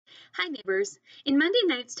Hi, neighbors. In Monday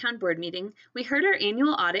night's town board meeting, we heard our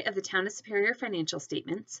annual audit of the Town of Superior financial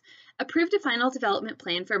statements, approved a final development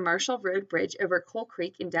plan for Marshall Road Bridge over Coal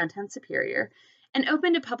Creek in downtown Superior, and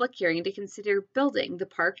opened a public hearing to consider building the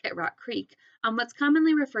park at Rock Creek on what's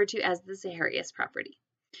commonly referred to as the Zaharias property.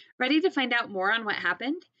 Ready to find out more on what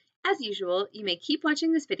happened? As usual, you may keep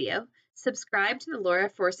watching this video, subscribe to the Laura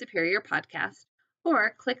for Superior podcast,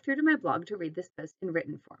 or click through to my blog to read this post in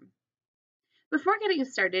written form. Before getting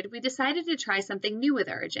started, we decided to try something new with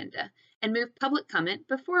our agenda and move public comment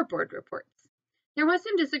before board reports. There was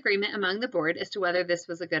some disagreement among the board as to whether this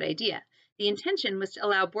was a good idea. The intention was to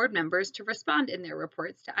allow board members to respond in their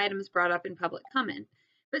reports to items brought up in public comment,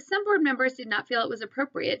 but some board members did not feel it was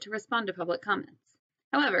appropriate to respond to public comments.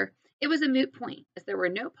 However, it was a moot point as there were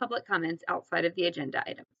no public comments outside of the agenda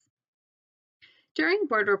items. During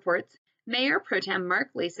board reports, Mayor Pro Tem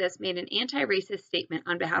Mark Lasis made an anti-racist statement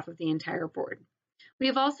on behalf of the entire board. We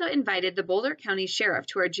have also invited the Boulder County Sheriff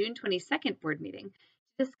to our June 22nd board meeting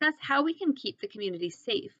to discuss how we can keep the community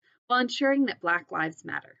safe while ensuring that Black lives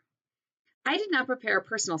matter. I did not prepare a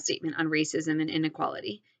personal statement on racism and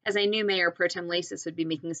inequality, as I knew Mayor Pro Tem Lasis would be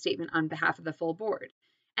making a statement on behalf of the full board,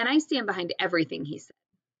 and I stand behind everything he said.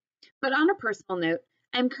 But on a personal note,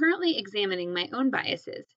 I'm currently examining my own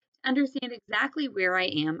biases understand exactly where I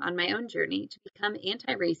am on my own journey to become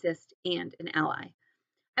anti-racist and an ally.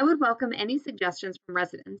 I would welcome any suggestions from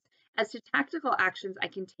residents as to tactical actions I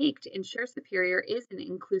can take to ensure Superior is an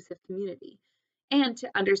inclusive community and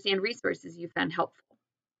to understand resources you found helpful.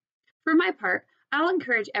 For my part, I'll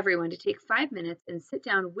encourage everyone to take 5 minutes and sit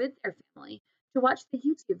down with their family to watch the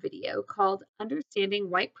YouTube video called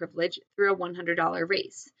Understanding White Privilege Through a $100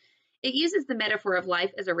 Race. It uses the metaphor of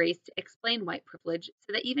life as a race to explain white privilege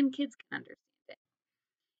so that even kids can understand it.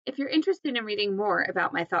 If you're interested in reading more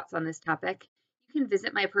about my thoughts on this topic, you can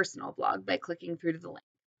visit my personal blog by clicking through to the link.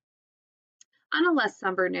 On a less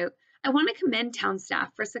somber note, I want to commend town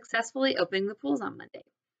staff for successfully opening the pools on Monday.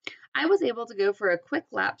 I was able to go for a quick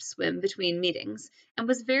lap swim between meetings and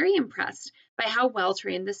was very impressed by how well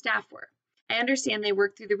trained the staff were. I understand they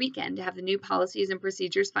worked through the weekend to have the new policies and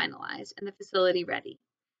procedures finalized and the facility ready.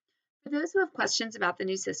 For those who have questions about the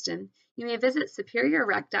new system, you may visit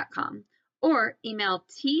superiorrec.com or email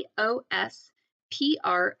TOSPROS,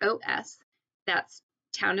 that's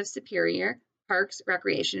Town of Superior, Parks,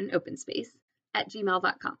 Recreation, and Open Space,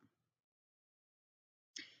 @gmail.com.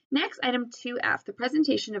 Next, item 2F, the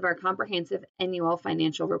presentation of our comprehensive annual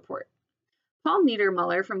financial report. Paul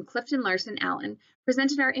Niedermuller from Clifton Larson Allen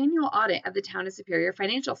presented our annual audit of the Town of Superior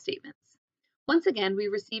financial statements. Once again, we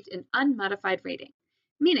received an unmodified rating,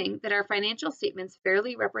 meaning that our financial statements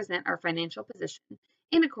fairly represent our financial position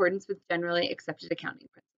in accordance with generally accepted accounting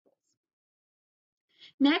principles.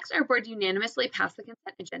 Next, our board unanimously passed the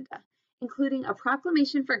consent agenda, including a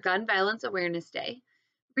proclamation for Gun Violence Awareness Day,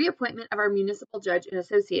 reappointment of our municipal judge and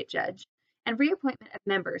associate judge, and reappointment of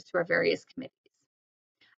members to our various committees.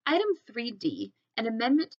 Item 3D, an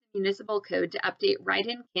amendment to the municipal code to update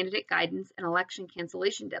write-in candidate guidance and election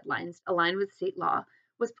cancellation deadlines to align with state law,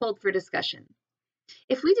 was pulled for discussion.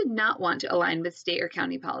 If we did not want to align with state or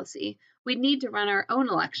county policy, we'd need to run our own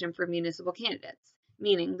election for municipal candidates,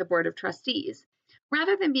 meaning the Board of Trustees,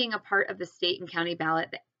 rather than being a part of the state and county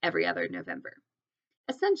ballot every other November.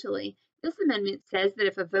 Essentially, this amendment says that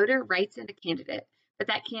if a voter writes in a candidate, but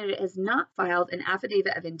that candidate has not filed an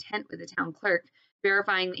affidavit of intent with the town clerk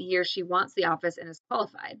verifying that he or she wants the office and is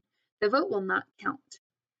qualified, the vote will not count.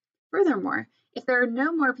 Furthermore, if there are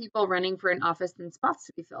no more people running for an office than spots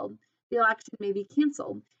to be filled, the election may be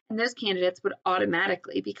canceled, and those candidates would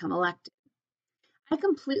automatically become elected. I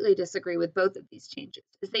completely disagree with both of these changes,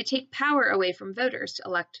 as they take power away from voters to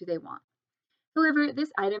elect who they want. However,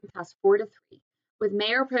 this item passed 4-3, with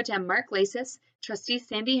Mayor Pro Tem Mark Lasis, Trustee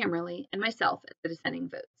Sandy Hammerly, and myself as the dissenting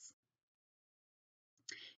votes.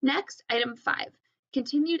 Next, item 5,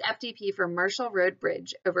 continued FDP for Marshall Road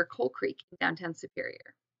Bridge over Coal Creek in downtown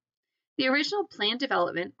Superior. The original planned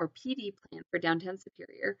development, or PD plan for downtown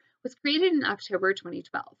Superior, was created in October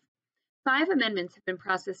 2012. 5 amendments have been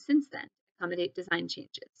processed since then to accommodate design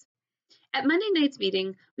changes. At Monday night's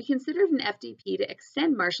meeting, we considered an FDP to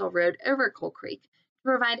extend Marshall Road over Coal Creek to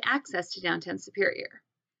provide access to downtown Superior.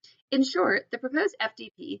 In short, the proposed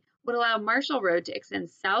FDP would allow Marshall Road to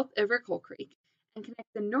extend south over Coal Creek and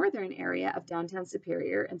connect the northern area of downtown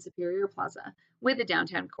Superior and Superior Plaza with the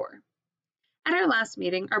downtown core. At our last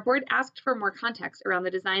meeting, our board asked for more context around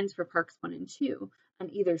the designs for Parks 1 and 2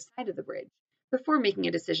 on either side of the bridge before making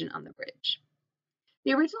a decision on the bridge.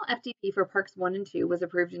 The original FDP for Parks 1 and 2 was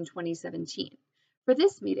approved in 2017. For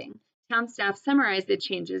this meeting, town staff summarized the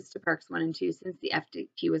changes to Parks 1 and 2 since the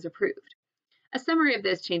FDP was approved. A summary of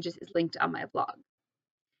those changes is linked on my blog.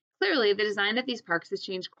 Clearly, the design of these parks has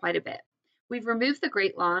changed quite a bit. We've removed the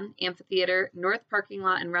Great Lawn, amphitheater, north parking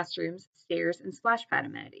lot and restrooms, stairs, and splash pad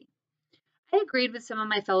amenity. I agreed with some of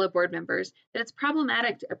my fellow board members that it's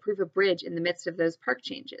problematic to approve a bridge in the midst of those park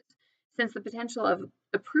changes, since the potential of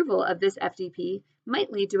approval of this FDP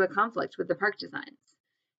might lead to a conflict with the park designs.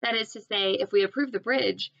 That is to say, if we approve the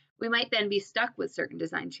bridge, we might then be stuck with certain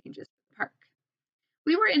design changes for the park.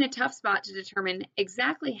 We were in a tough spot to determine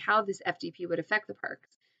exactly how this FDP would affect the parks,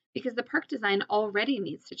 because the park design already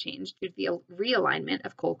needs to change due to the realignment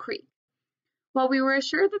of Coal Creek. While we were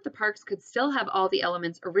assured that the parks could still have all the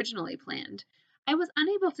elements originally planned, I was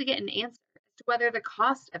unable to get an answer as to whether the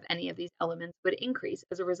cost of any of these elements would increase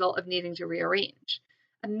as a result of needing to rearrange,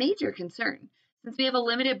 a major concern since we have a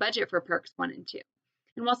limited budget for Parks 1 and 2.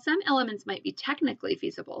 And while some elements might be technically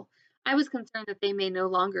feasible, I was concerned that they may no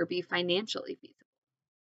longer be financially feasible.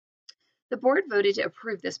 The board voted to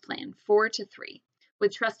approve this plan 4-3,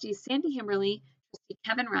 with trustees Sandy Himmerly, trustee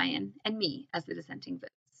Kevin Ryan, and me as the dissenting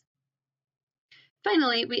votes.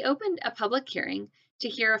 Finally, we opened a public hearing to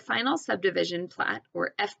hear a final subdivision plat,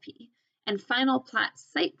 or FP, and final plat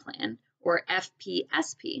site plan, or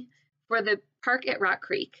FPSP, for the park at Rock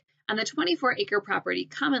Creek on the 24-acre property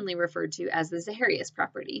commonly referred to as the Zaharias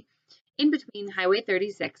property, in between Highway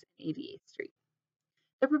 36 and 88th Street.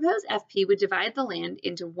 The proposed FP would divide the land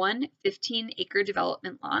into one 15-acre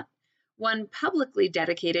development lot, one publicly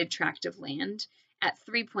dedicated tract of land at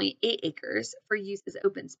 3.8 acres for use as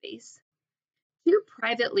open space, two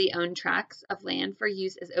privately owned tracts of land for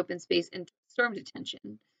use as open space and storm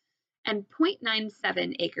detention, and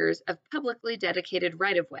 0.97 acres of publicly dedicated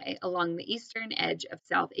right-of-way along the eastern edge of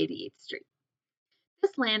South 88th Street.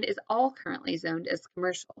 This land is all currently zoned as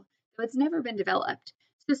commercial, though it's never been developed,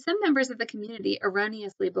 so some members of the community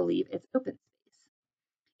erroneously believe it's open space.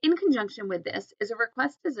 In conjunction with this is a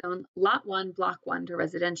request to zone Lot 1, Block 1 to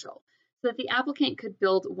residential, so that the applicant could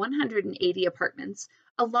build 180 apartments,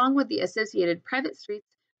 along with the associated private streets,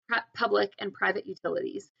 public and private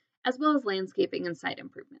utilities, as well as landscaping and site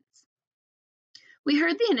improvements. We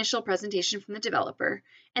heard the initial presentation from the developer,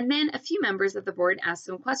 and then a few members of the board asked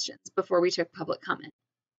some questions before we took public comment.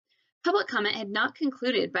 Public comment had not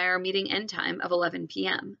concluded by our meeting end time of 11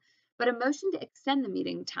 p.m., but a motion to extend the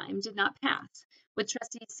meeting time did not pass, with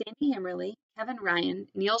trustees Sandy Himmerly, Kevin Ryan,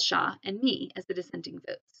 Neil Shaw, and me as the dissenting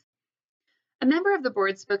votes. A member of the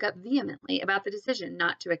board spoke up vehemently about the decision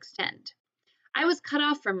not to extend. I was cut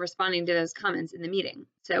off from responding to those comments in the meeting,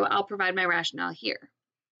 so I'll provide my rationale here.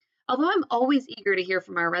 Although I'm always eager to hear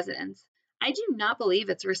from our residents, I do not believe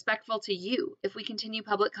it's respectful to you if we continue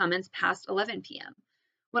public comments past 11 p.m.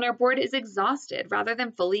 when our board is exhausted rather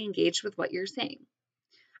than fully engaged with what you're saying.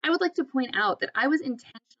 I would like to point out that I was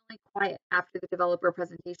intentionally quiet after the developer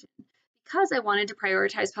presentation because I wanted to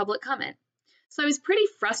prioritize public comment. So I was pretty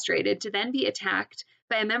frustrated to then be attacked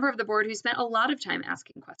by a member of the board who spent a lot of time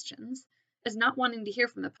asking questions as not wanting to hear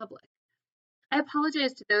from the public. I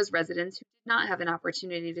apologize to those residents who did not have an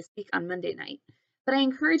opportunity to speak on Monday night, but I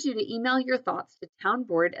encourage you to email your thoughts to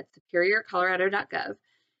townboard@superiorcolorado.gov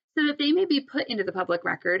so that they may be put into the public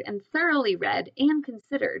record and thoroughly read and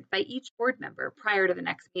considered by each board member prior to the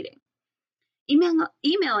next meeting.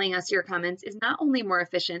 Emailing us your comments is not only more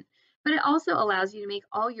efficient, but it also allows you to make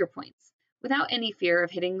all your points without any fear of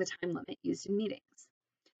hitting the time limit used in meetings.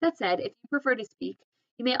 That said, if you prefer to speak,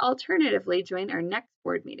 you may alternatively join our next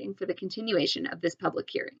board meeting for the continuation of this public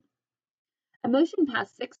hearing. A motion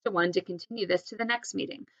passed 6-1 to continue this to the next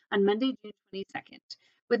meeting on Monday, June 22nd,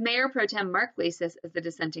 with Mayor Pro Tem Mark Lasis as the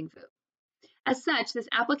dissenting vote. As such, this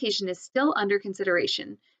application is still under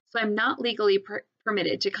consideration, so I'm not legally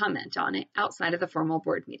permitted to comment on it outside of the formal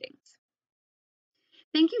board meetings.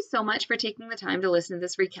 Thank you so much for taking the time to listen to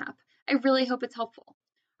this recap. I really hope it's helpful.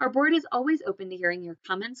 Our board is always open to hearing your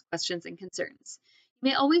comments, questions, and concerns. You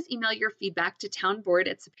may always email your feedback to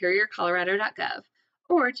townboard@superiorcolorado.gov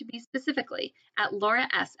or, to be specifically, at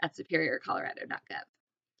lauras@superiorcolorado.gov.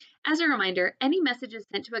 As a reminder, any messages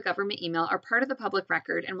sent to a government email are part of the public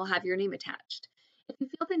record and will have your name attached. If you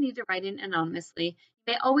feel the need to write in anonymously, you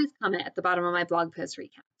may always comment at the bottom of my blog post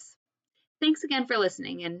recaps. Thanks again for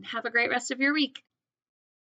listening and have a great rest of your week.